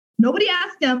Nobody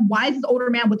asked him, why is this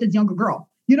older man with this younger girl?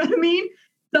 You know what I mean?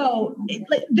 So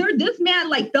this man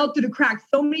like fell through the cracks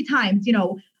so many times. You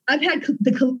know, I've had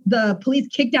the police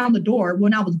kick down the door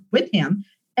when I was with him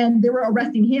and they were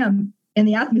arresting him. And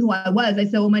they asked me who I was. I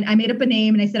said, well, I made up a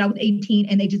name and I said I was 18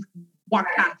 and they just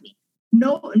walked past me.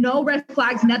 No red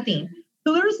flags, nothing.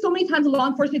 So there were so many times law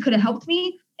enforcement could have helped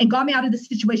me and got me out of this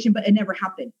situation, but it never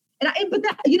happened. But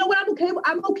you know what? I'm okay.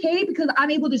 I'm okay because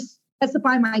I'm able to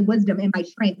specify my wisdom and my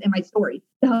strength and my story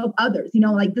to help others. You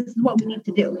know, like this is what we need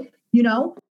to do, you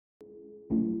know?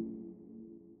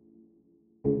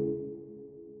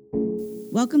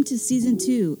 Welcome to season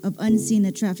 2 of Unseen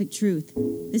the Traffic Truth.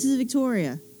 This is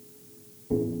Victoria.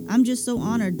 I'm just so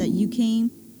honored that you came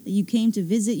to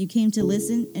visit, you came to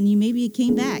listen, and you maybe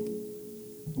came back.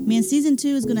 Man, season 2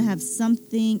 is going to have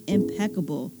something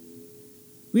impeccable.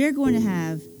 We are going to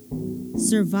have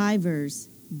survivors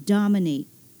dominate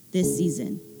this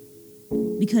season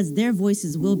because their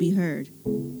voices will be heard.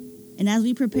 And as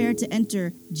we prepare to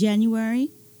enter January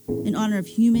in honor of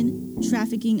Human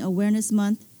Trafficking Awareness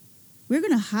Month, we're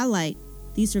going to highlight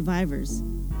these survivors.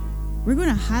 We're going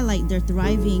to highlight their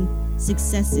thriving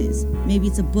successes. Maybe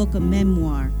it's a book, a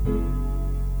memoir.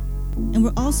 And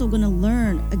we're also going to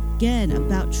learn again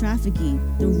about trafficking,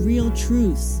 the real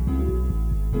truths,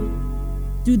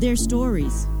 through their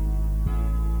stories.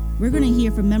 We're going to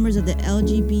hear from members of the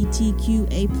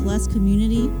LGBTQA+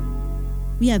 community.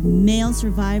 We have male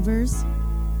survivors.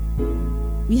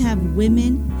 We have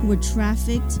women who were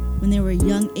trafficked when they were a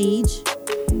young age.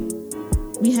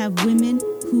 We have women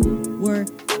who were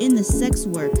in the sex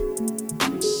work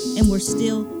and were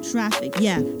still trafficked.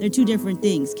 Yeah, they're two different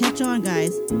things. Catch on,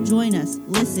 guys. Join us.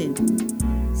 Listen.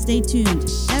 Stay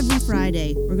tuned. Every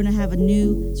Friday, we're going to have a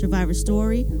new survivor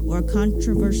story or a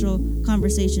controversial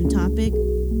conversation topic.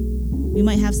 We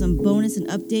might have some bonus and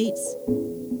updates.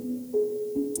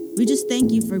 We just thank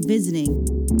you for visiting.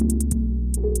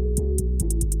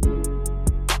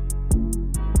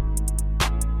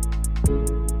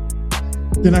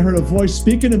 Then I heard a voice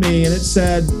speaking to me and it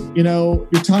said, you know,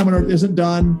 your time on earth isn't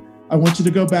done. I want you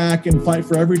to go back and fight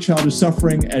for every child who's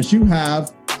suffering as you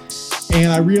have.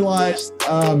 And I realized,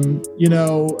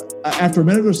 after a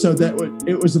minute or so, that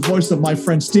it was the voice of my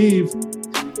friend Steve,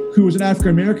 who was an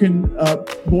African-American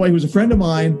boy who was a friend of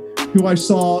mine, who I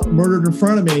saw murdered in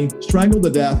front of me, strangled to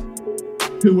death,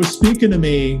 who was speaking to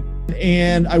me.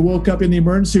 And I woke up in the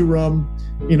emergency room.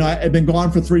 You know, I had been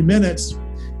gone for 3 minutes.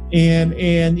 And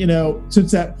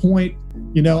since that point,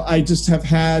 I just have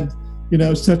had,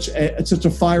 such a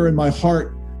fire in my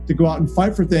heart to go out and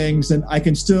fight for things. And I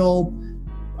can still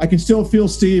feel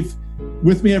Steve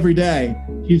with me every day.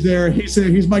 He's there.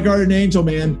 He's my guardian angel,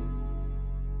 man.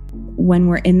 When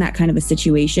we're in that kind of a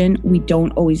situation, we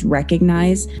don't always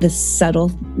recognize the subtle,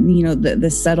 the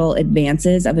subtle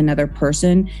advances of another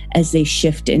person as they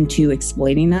shift into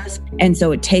exploiting us. And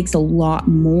so it takes a lot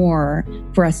more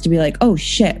for us to be like, oh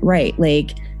shit, right.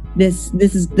 Like this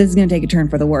is going to take a turn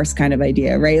for the worse kind of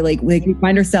idea, right? Like we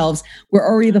find ourselves, we're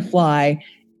already the fly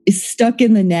is stuck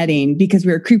in the netting because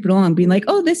we were creeping along being like,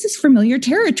 oh, this is familiar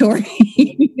territory,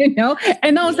 and all of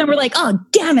a sudden we're like, oh,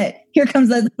 damn it. Here comes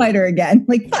the spider again.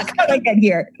 Like, fuck, how did I get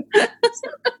here?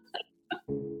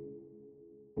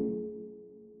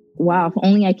 Wow, if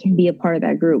only I can be a part of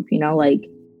that group, like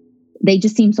they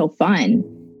just seem so fun.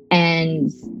 And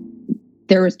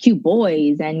there was cute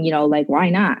boys and, like,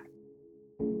 why not?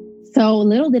 So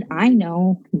little did I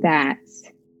know that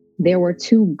there were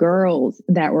 2 girls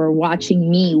that were watching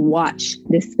me watch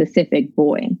this specific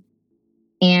boy.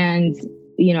 And,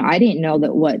 I didn't know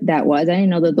what that was. I didn't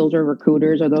know that those were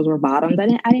recruiters or those were bottoms. I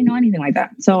didn't know anything like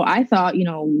that. So I thought,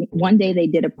 one day they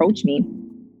did approach me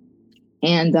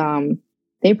and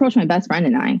they approached my best friend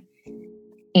and I.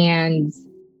 And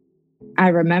I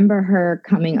remember her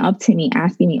coming up to me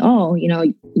asking me, oh,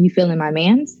 you feeling my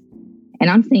mans? And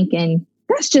I'm thinking,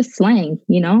 that's just slang,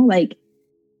 like,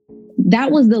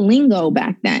 that was the lingo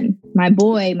back then. My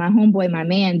boy, my homeboy, my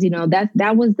mans,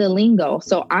 that was the lingo.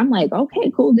 So I'm like,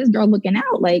 okay, cool. This girl looking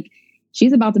out. Like,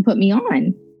 she's about to put me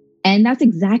on. And that's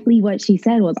exactly what she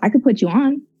said was, I could put you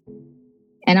on.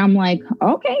 And I'm like,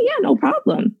 okay, yeah, no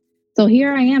problem. So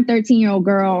here I am, 13-year-old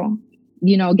girl,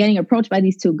 getting approached by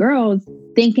these 2 girls,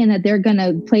 thinking that they're going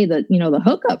to play the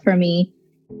hookup for me.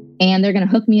 And they're going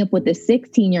to hook me up with this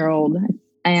 16-year-old.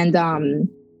 And,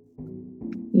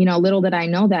 little did I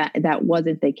know that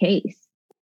wasn't the case.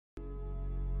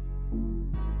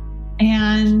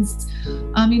 And,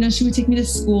 she would take me to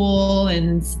school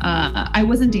and I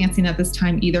wasn't dancing at this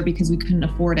time either because we couldn't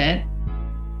afford it.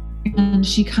 And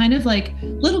she kind of like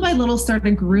little by little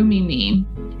started grooming me.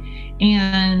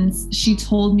 And she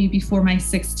told me before my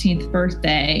 16th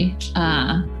birthday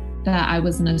that I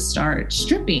was going to start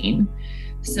stripping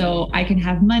so I can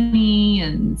have money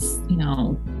and, you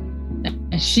know,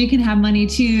 she can have money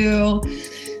too.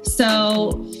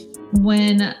 So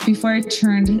before I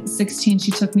turned 16,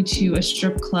 she took me to a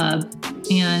strip club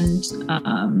and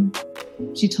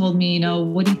she told me, you know,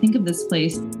 what do you think of this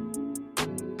place?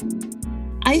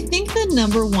 I think the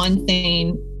number one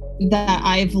thing that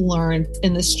I've learned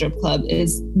in the strip club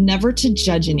is never to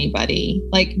judge anybody,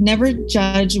 like never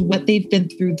judge what they've been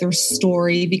through, their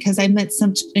story, because I met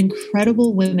some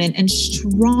incredible women and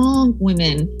strong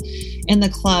women in the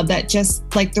club that just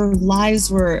like their lives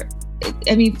were,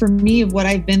 I mean, for me, what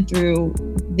I've been through,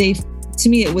 to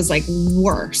me, it was like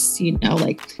worse, you know,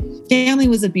 like family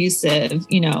was abusive,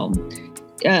 you know,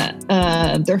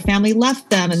 their family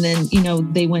left them. And then, you know,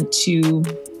 they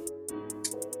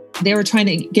were trying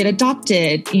to get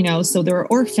adopted, you know, so they were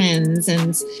orphans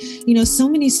and, you know, so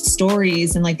many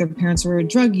stories, and like their parents were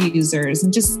drug users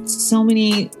and just so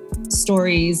many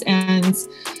stories. And,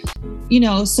 you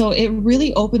know, so it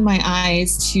really opened my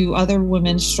eyes to other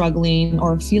women struggling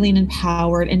or feeling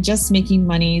empowered and just making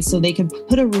money so they could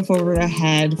put a roof over their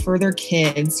head for their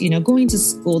kids, you know, going to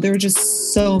school. There were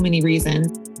just so many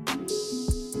reasons.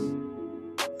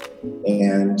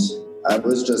 And I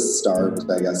was just starved,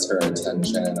 I guess, for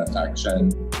attention and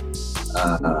affection.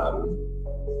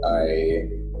 I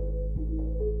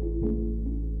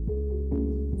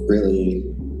really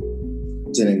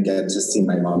didn't get to see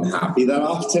my mom happy that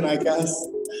often, I guess,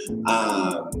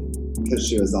 because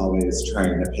she was always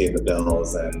trying to pay the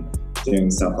bills and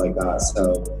doing stuff like that.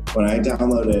 So when I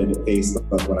downloaded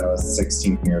Facebook when I was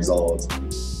 16 years old,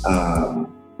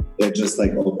 it just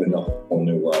like opened a whole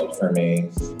new world for me.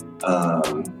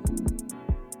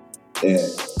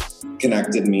 It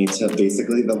connected me to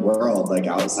basically the world, like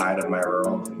outside of my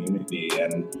rural community,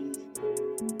 and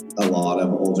a lot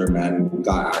of older men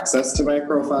got access to my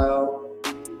profile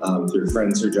through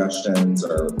friend suggestions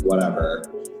or whatever.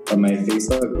 But my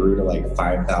Facebook grew to like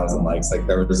 5,000 likes. Like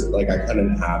there was like, I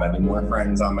couldn't have any more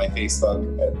friends on my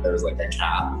Facebook. There was like a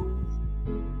cap.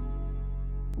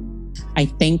 I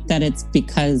think that it's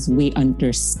because we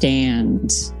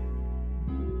understand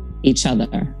each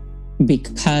other,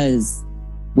 because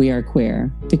we are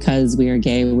queer, because we are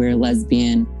gay, we're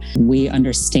lesbian. We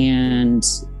understand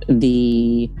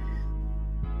the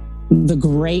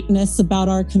greatness about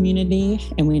our community,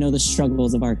 and we know the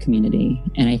struggles of our community.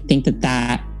 And I think that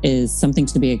that is something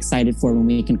to be excited for when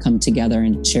we can come together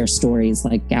and share stories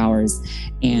like ours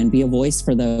and be a voice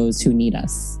for those who need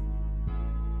us.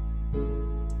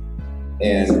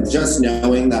 And just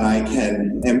knowing that I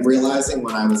can, and realizing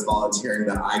when I was volunteering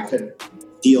that I could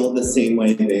feel the same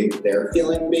way they're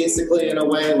feeling, basically, in a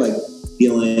way, like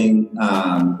feeling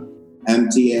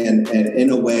empty and in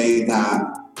a way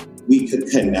that we could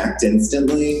connect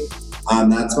instantly.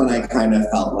 That's when I kind of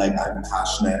felt like I'm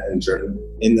passionate and driven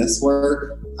in this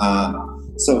work.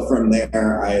 So from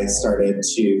there, I started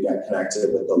to get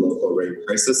connected with the local rape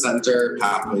crisis center,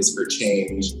 Pathways for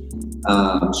Change.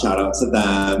 Shout out to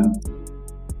them.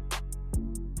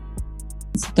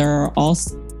 There are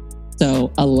also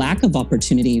a lack of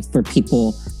opportunity for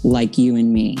people like you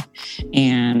and me.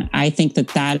 And I think that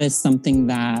that is something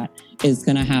that is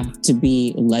going to have to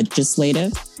be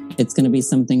legislative. It's going to be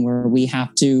something where we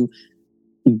have to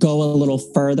go a little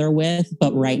further with.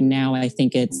 But right now, I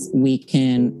think we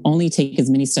can only take as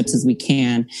many steps as we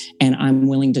can. And I'm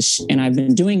willing to, and I've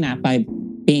been doing that by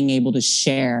being able to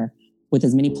share with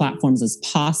as many platforms as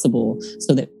possible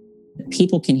so that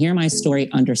people can hear my story,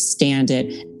 understand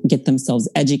it, get themselves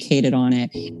educated on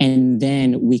it, and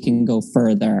then we can go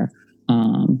further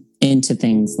into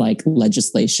things like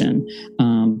legislation.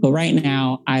 But right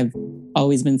now, I've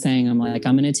always been saying, I'm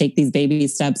going to take these baby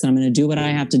steps and I'm going to do what I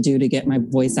have to do to get my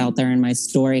voice out there and my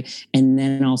story. And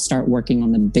then I'll start working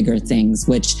on the bigger things,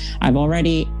 which I've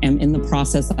already am in the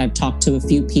process. I've talked to a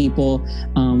few people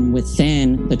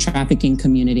within the trafficking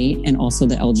community and also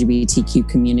the LGBTQ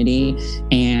community.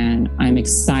 And I'm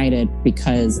excited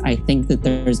because I think that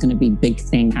there's going to be big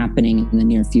thing happening in the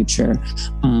near future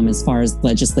as far as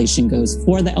legislation goes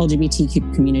for the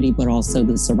LGBTQ community, but also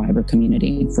the survivor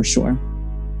community for sure.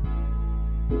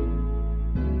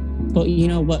 But you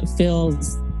know what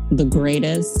feels the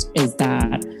greatest is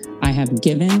that I have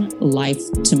given life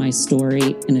to my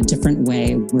story in a different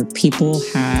way where people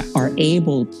are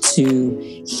able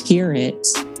to hear it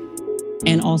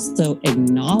and also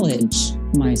acknowledge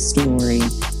my story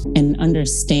and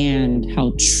understand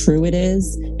how true it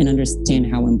is and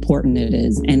understand how important it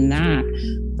is. And that,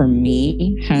 for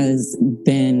me, has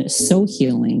been so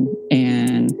healing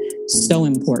and so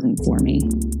important for me.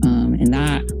 And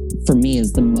that for me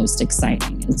is the most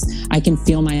exciting. Is I can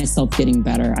feel myself getting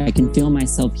better. I can feel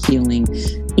myself healing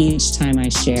each time I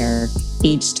share,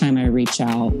 each time I reach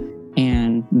out.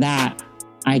 And that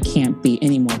I can't be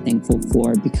any more thankful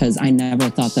for, because I never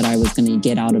thought that I was going to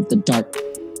get out of the dark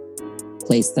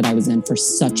place that I was in for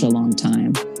such a long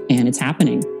time. And it's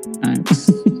happening.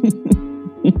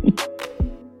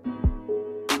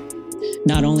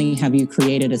 Not only have you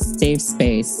created a safe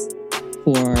space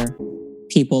for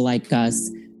people like us,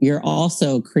 you're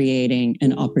also creating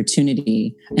an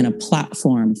opportunity and a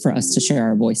platform for us to share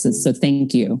our voices. So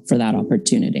thank you for that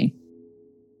opportunity.